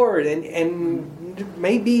the Lord, and it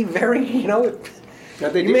may be very you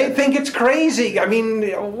may think it's crazy. I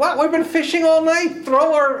mean, what, we've been fishing all night.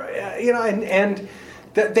 Throw our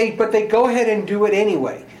but they go ahead and do it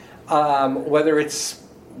anyway. Whether it's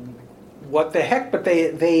what the heck, but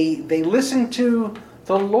they listen to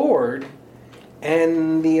the Lord.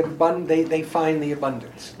 And they find the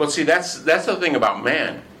abundance. Well, see, that's the thing about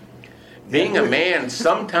man. Being a man,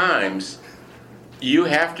 sometimes you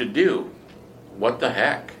have to do what the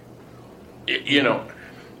heck.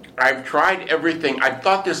 I've tried everything. I've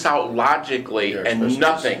thought this out logically, and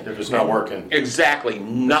nothing. If it's not working. Exactly,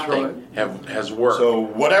 nothing has worked. So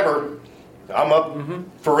whatever, I'm up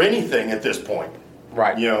for anything at this point.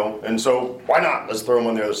 Right. And so why not? Let's throw them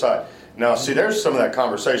on the other side. Now, see, there's some of that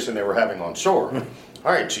conversation they were having on shore.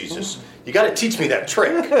 All right, Jesus, you got to teach me that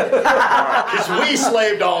trick. Because we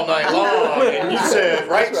slaved all night long, and you said,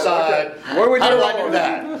 right side, how do I do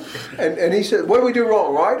that? And he said, what do we do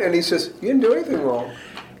wrong, right? And he says, you didn't do anything wrong.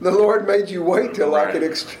 The Lord made you wait till I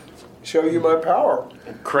could show you my power.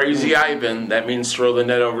 Crazy Ivan, that means throw the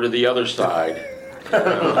net over to the other side.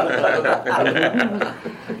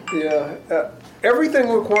 Yeah. Everything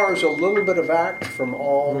requires a little bit of act for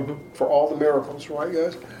all the miracles, right,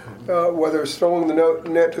 guys? Whether it's throwing the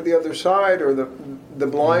net to the other side, or the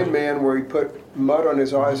blind man where he put mud on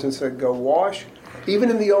his eyes and said, "Go wash." Even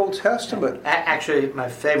in the Old Testament. Actually, my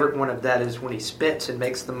favorite one of that is when he spits and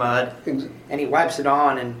makes the mud, and he wipes it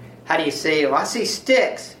on. And how do you see? Well, I see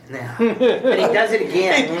sticks. Now, but he does it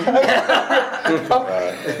again.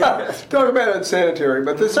 Talk about unsanitary.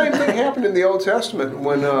 But the same thing happened in the Old Testament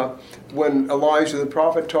when Elijah the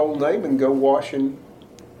prophet told Naaman, go wash in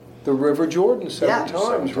the River Jordan seven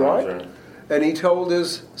times, right? And he told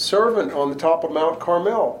his servant on the top of Mount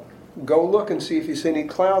Carmel, go look and see if you see any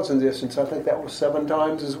clouds in the distance. I think that was 7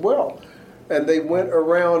 times as well. And they went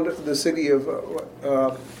around the city of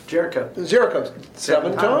Jericho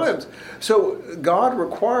 7 times. So God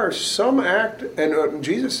requires some act, and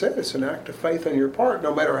Jesus said it's an act of faith on your part,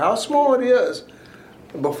 no matter how small it is,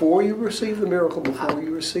 before you receive the miracle, before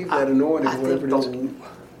you receive that anointing, whatever it is.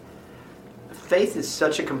 Faith is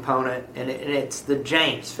such a component, and it's the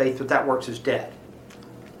James, faith without works is dead.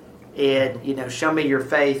 And, show me your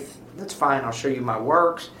faith, that's fine, I'll show you my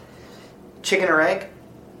works. Chicken or egg?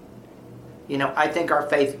 I think our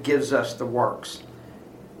faith gives us the works.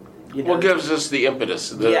 Gives us the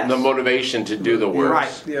impetus, the motivation to do the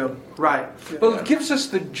works. Right. Yeah. Right. Well, it gives us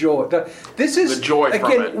the joy. This is the joy again.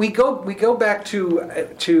 From it. We go back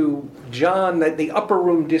to John, the upper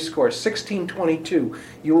room discourse, 16:22.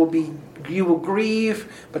 You will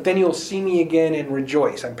grieve, but then you'll see me again and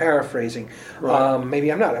rejoice. I'm paraphrasing. Right.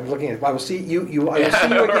 Maybe I'm not. I'm looking at. I will see you. I will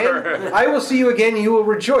see you again. I will see you again. You will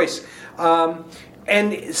rejoice.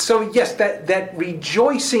 And so yes, that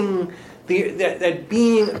rejoicing.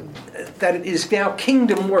 That it is now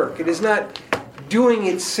kingdom work. It is not doing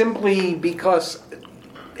it simply because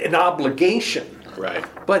an obligation, right?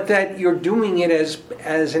 But that you're doing it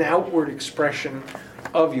as an outward expression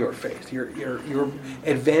of your faith. You're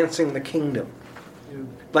advancing the kingdom.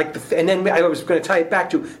 And then I was going to tie it back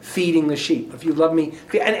to feeding the sheep. If you love me,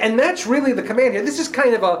 and that's really the command here. This is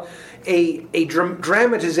kind of a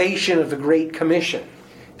dramatization of the Great Commission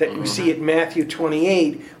that you see at Matthew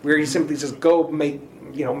 28, where he simply says, "Go make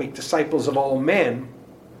make disciples of all men.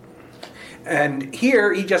 And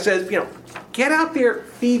here he just says, get out there,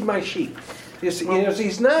 feed my sheep.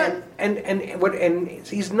 He's not, and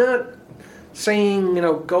he's not saying,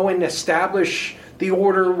 go and establish the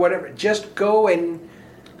order, whatever. Just go and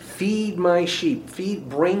feed my sheep.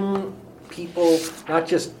 Bring people, not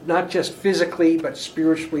just physically, but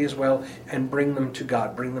spiritually as well, and bring them to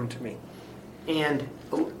God. Bring them to me. And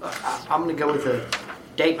I'm going to go with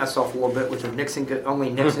date myself a little bit with the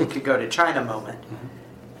only Nixon could go to China moment.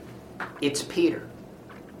 It's Peter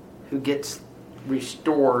who gets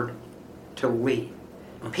restored to lead.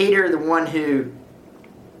 Peter, the one who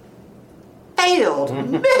failed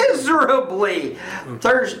miserably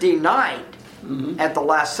Thursday night at the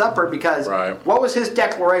Last Supper, because what was his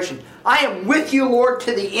declaration? I am with you, Lord,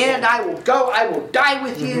 to the end. I will go. I will die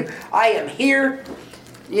with you. I am here.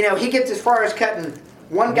 He gets as far as cutting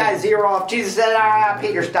one guy's ear off. Jesus said,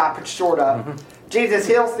 Peter, stop it, sort of. Jesus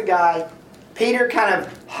heals the guy. Peter kind of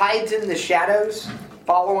hides in the shadows,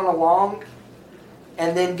 following along,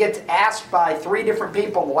 and then gets asked by 3 different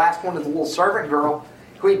people. The last one is the little servant girl,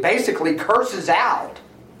 who he basically curses out.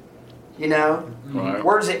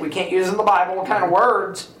 Words that we can't use in the Bible. What kind of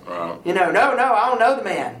words? No, I don't know the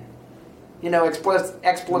man.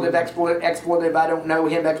 Expletive, I don't know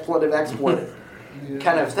him, expletive.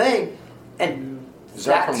 Kind of thing. And is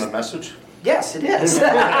that from the Message? Yes, it is.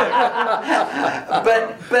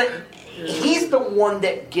 but he's the one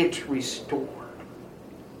that gets restored.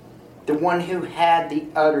 The one who had the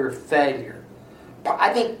utter failure.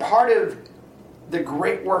 I think part of the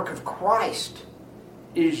great work of Christ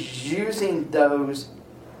is using those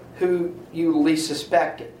who you least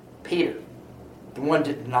suspected. Peter, the one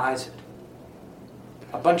that denies it.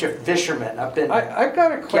 A bunch of fishermen up in I've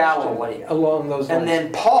got a question Galilee along those lines. And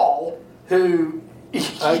then Paul, who...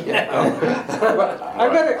 I've got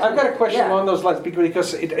a question along those lines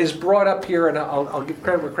because it is brought up here, and I'll give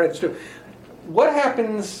credit where credit's due. What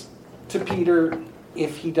happens to Peter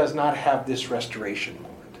if he does not have this restoration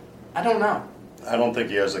moment? I don't know. I don't think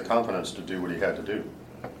he has the confidence to do what he had to do.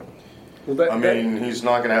 Well, he's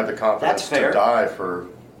not going to have the confidence to die for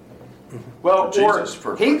Jesus.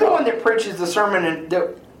 He's the one that preaches the sermon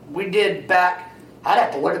that we did back. I'd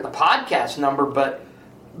have to look at the podcast number, but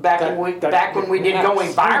back when we did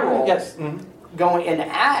Going Viral, going in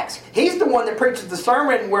Acts, he's the one that preaches the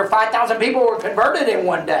sermon where 5,000 people were converted in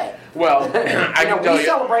one day. Well, we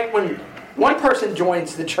celebrate when one person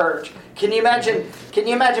joins the church. Can you imagine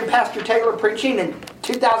Pastor Taylor preaching and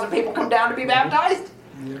 2,000 people come down to be baptized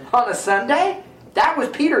on a Sunday? That was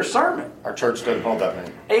Peter's sermon. Our church doesn't hold that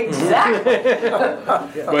many. Exactly.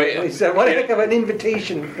 But he said, what a heck of an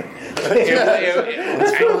invitation.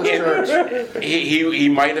 He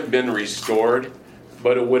might have been restored,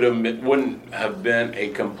 but it wouldn't have been a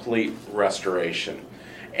complete restoration.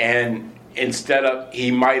 And instead of,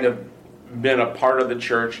 he might have been a part of the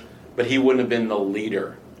church, but he wouldn't have been the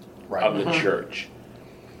leader of the church.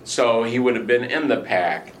 So he would have been in the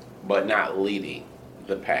pack, but not leading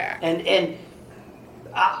the pack. And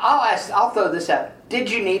I'll throw this out.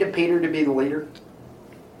 Did you need a Peter to be the leader?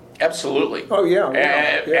 Absolutely. Oh yeah.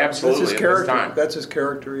 Absolutely. That's his character. That's his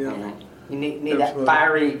character. Yeah. You need that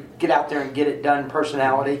fiery, get out there and get it done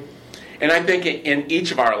personality. And I think in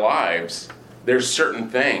each of our lives, there's certain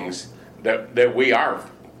things that we are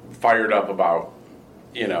fired up about,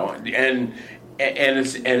 and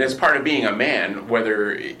it's part of being a man.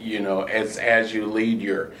 Whether as you lead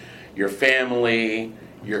your family,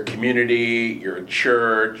 your community, your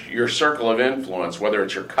church, your circle of influence, whether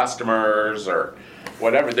it's your customers or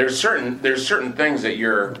whatever, there's certain things that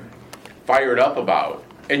you're fired up about,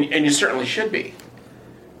 and you certainly should be.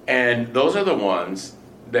 And those are the ones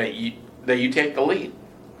that you take the lead,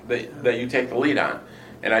 that you take the lead on.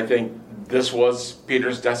 And I think this was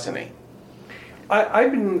Peter's destiny.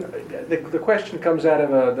 I've been. The question comes out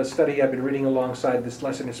of the study I've been reading alongside this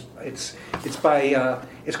lesson. It's by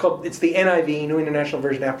it's the NIV, New International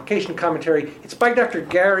Version Application Commentary. It's by Dr.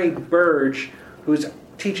 Gary Burge, who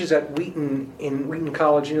teaches at Wheaton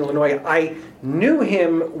College in Illinois. I knew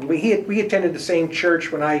him. We attended the same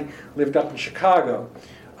church when I lived up in Chicago,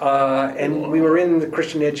 and we were in the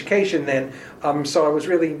Christian education then. So I was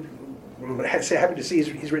really happy to see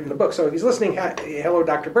he's written the book. So if he's listening, hello,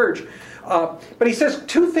 Dr. Burge. But he says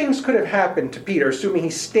 2 things could have happened to Peter, assuming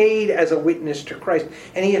he stayed as a witness to Christ.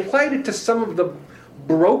 And he applied it to some of the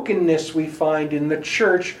brokenness we find in the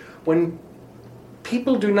church when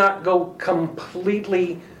people do not go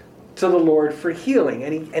completely to the Lord for healing.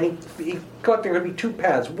 And he thought there would be 2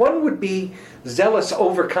 paths. One would be zealous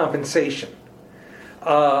overcompensation.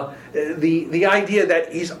 The idea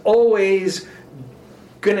that he's always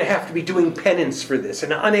going to have to be doing penance for this,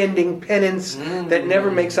 an unending penance that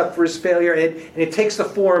never makes up for his failure. And it takes the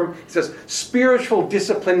form, it says, spiritual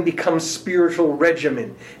discipline becomes spiritual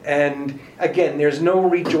regimen. And again, there's no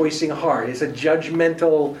rejoicing heart. It's a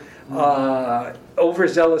judgmental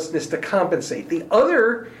overzealousness to compensate. The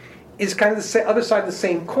other is kind of the other side of the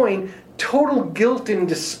same coin, total guilt and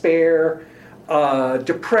despair,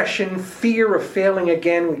 depression, fear of failing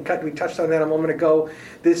again. We touched on that a moment ago.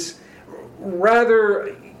 This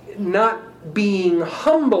rather not being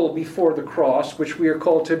humble before the cross, which we are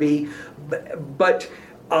called to be, but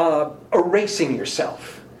erasing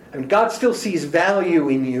yourself. I mean, God still sees value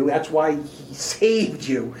in you. That's why He saved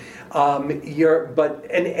you. And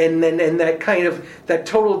that kind of that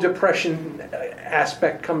total depression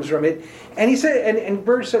aspect comes from it. And he said, and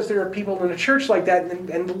Burge says there are people in a church like that.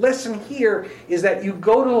 And the lesson here is that you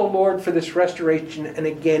go to the Lord for this restoration, and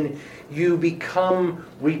again, you become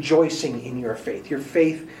rejoicing in your faith. Your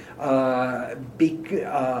faith, the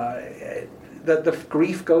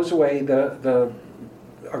grief goes away.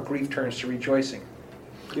 Our grief turns to rejoicing.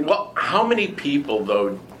 Well, how many people,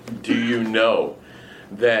 though, do you know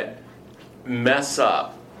that mess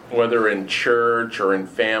up, whether in church or in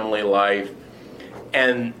family life,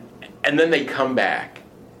 and then they come back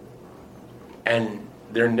and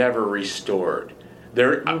they're never restored?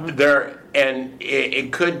 And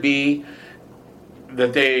it could be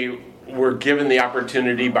that they were given the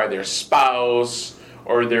opportunity by their spouse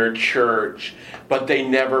or their church, but they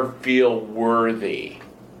never feel worthy.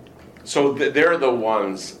 So they're the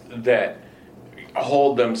ones that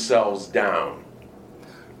hold themselves down.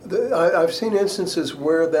 I've seen instances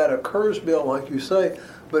where that occurs, Bill, like you say,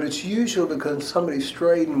 but it's usually because somebody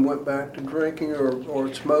strayed and went back to drinking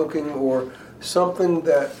or smoking or something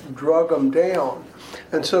that drug them down.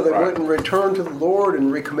 And so they went and returned to the Lord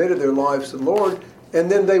and recommitted their lives to the Lord, and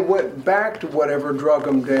then they went back to whatever drug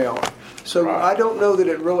them down. So I don't know that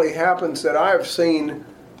it really happens that I've seen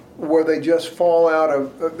where they just fall out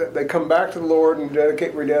of, they come back to the Lord and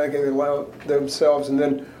rededicate themselves and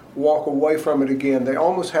then walk away from it again. They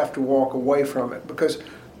almost have to walk away from it because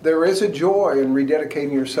there is a joy in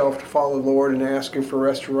rededicating yourself to follow the Lord and asking for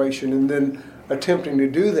restoration and then attempting to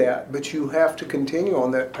do that. But you have to continue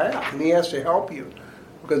on that path, and He has to help you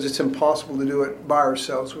because it's impossible to do it by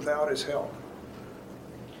ourselves without His help.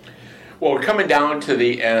 Well, we're coming down to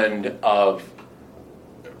the end of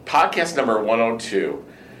podcast number 102,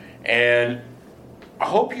 and I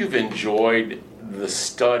hope you've enjoyed the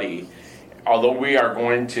study, although we are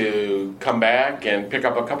going to come back and pick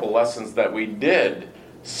up a couple lessons that we did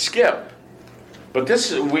skip. But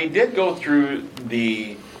we did go through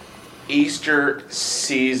the Easter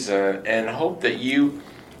season and hope that you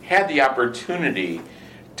had the opportunity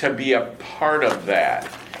to be a part of that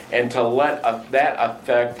and to let that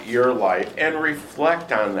affect your life and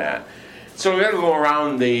reflect on that. So we're going to go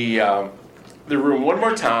around the room one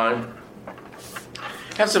more time.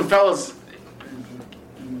 Have some fellas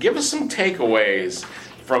give us some takeaways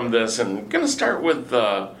from this, and I'm going to start with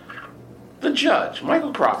the judge,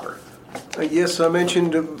 Michael Cropper. Yes, I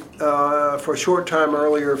mentioned for a short time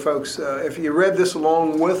earlier, folks, if you read this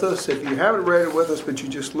along with us, if you haven't read it with us but you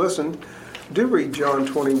just listened, do read John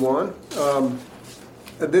 21.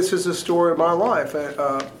 This is the story of my life.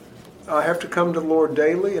 I have to come to the Lord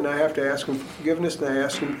daily, and I have to ask Him for forgiveness, and I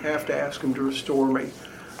have to ask Him to restore me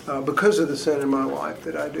because of the sin in my life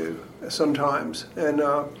that I do sometimes. And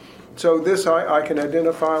so this, I can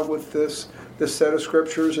identify with this set of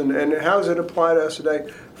scriptures. And how does it apply to us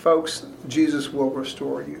today? Folks, Jesus will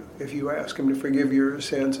restore you if you ask Him to forgive your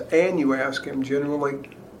sins, and you ask Him generally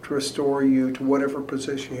to restore you to whatever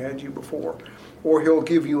position He had you before. Or He'll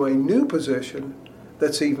give you a new position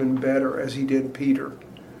that's even better, as He did Peter.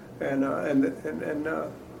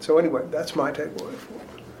 So anyway, that's my takeaway.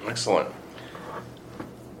 Excellent.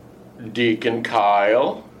 Deacon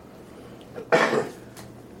Kyle. I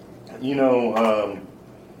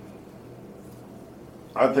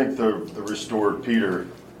think the restored Peter,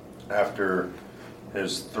 after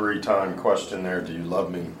his 3-time question there, do you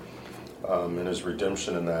love me, and his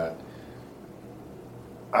redemption in that,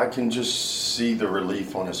 I can just see the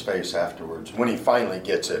relief on his face afterwards. When he finally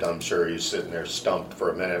gets it, I'm sure he's sitting there stumped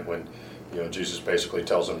for a minute when, Jesus basically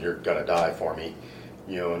tells him, you're going to die for me,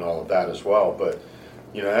 and all of that as well. But,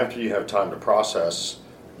 after you have time to process,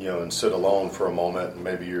 and sit alone for a moment, and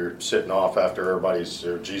maybe you're sitting off after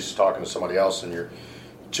Jesus talking to somebody else, and you're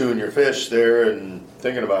chewing your fish there and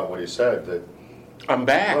thinking about what he said, that I'm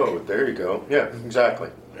back. Oh, there you go. Yeah, exactly.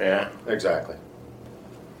 Yeah. Exactly.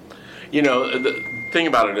 The thing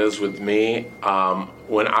about it is with me,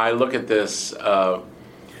 when I look at this, I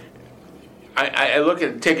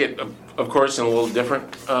take it of course, in a little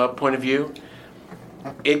different point of view,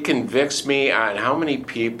 it convicts me on how many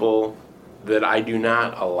people that I do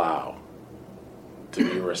not allow to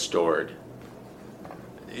be restored.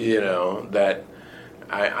 You know, that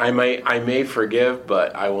I may forgive,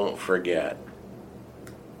 but I won't forget.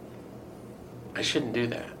 I shouldn't do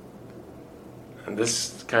that. And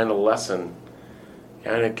this kind of lesson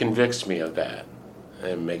kind of convicts me of that,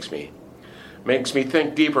 and makes me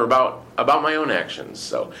think deeper about my own actions.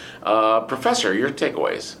 So, Professor, your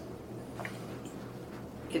takeaways.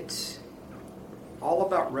 It's all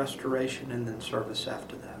about restoration and then service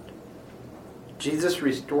after that. Jesus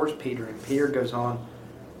restores Peter, and Peter goes on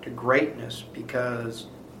to greatness because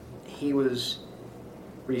he was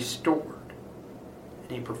restored,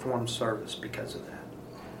 and he performed service because of that.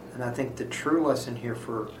 And I think the true lesson here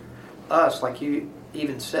for us, like you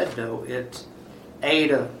even said, though, it's A,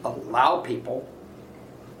 to allow people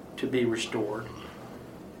to be restored,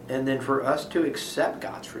 and then for us to accept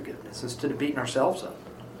God's forgiveness instead of beating ourselves up.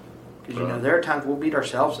 Because, you know, there are times we'll beat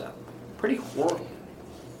ourselves up pretty horrible.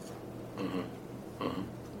 Mm-hmm. Mm-hmm.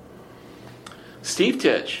 Steve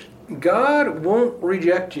Titch. God won't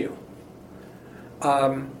reject you.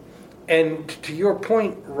 And to your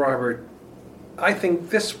point, Robert, I think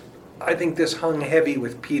this hung heavy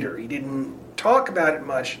with Peter. He didn't talk about it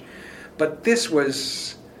much, but this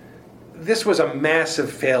was a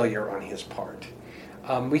massive failure on his part.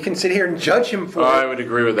 We can sit here and judge him for it. I would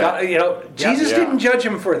agree with that. Jesus didn't judge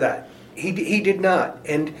him for that. He did not.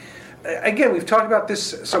 And again, we've talked about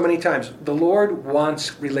this so many times. The Lord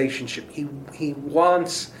wants relationship. He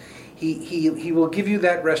wants. He will give you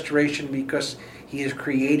that restoration because He has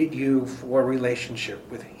created you for a relationship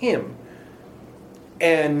with Him.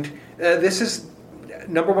 And this is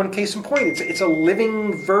number one case in point. It's a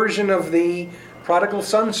living version of the prodigal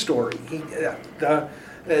son story.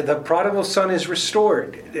 The prodigal son is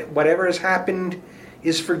restored. Whatever has happened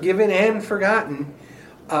is forgiven and forgotten.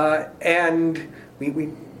 And we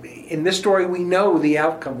in this story we know the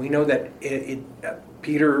outcome. We know that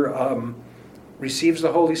Peter receives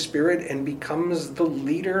the Holy Spirit and becomes the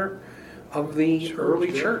leader of the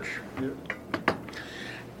early church. Yeah.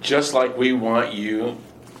 Just like we want you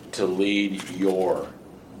to lead your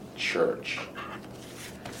church.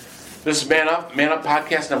 This is Man Up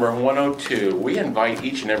Podcast number 102. We invite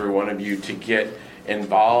each and every one of you to get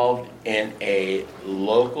involved in a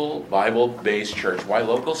local Bible-based church. Why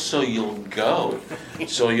local? So you'll go.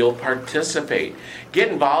 So you'll participate. Get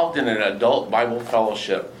involved in an adult Bible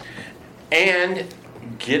fellowship. And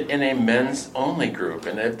get in a men's-only group.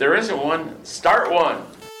 And if there isn't one, start one.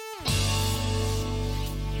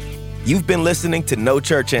 You've been listening to No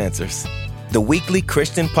Church Answers, the weekly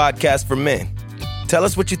Christian podcast for men. Tell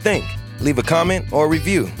us what you think. Leave a comment or a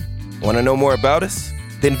review. Want to know more about us?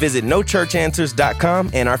 Then visit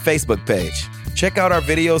nochurchanswers.com and our Facebook page. Check out our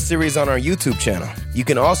video series on our YouTube channel. You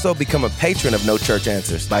can also become a patron of No Church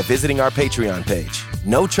Answers by visiting our Patreon page.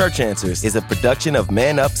 No Church Answers is a production of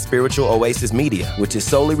Man Up Spiritual Oasis Media, which is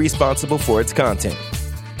solely responsible for its content.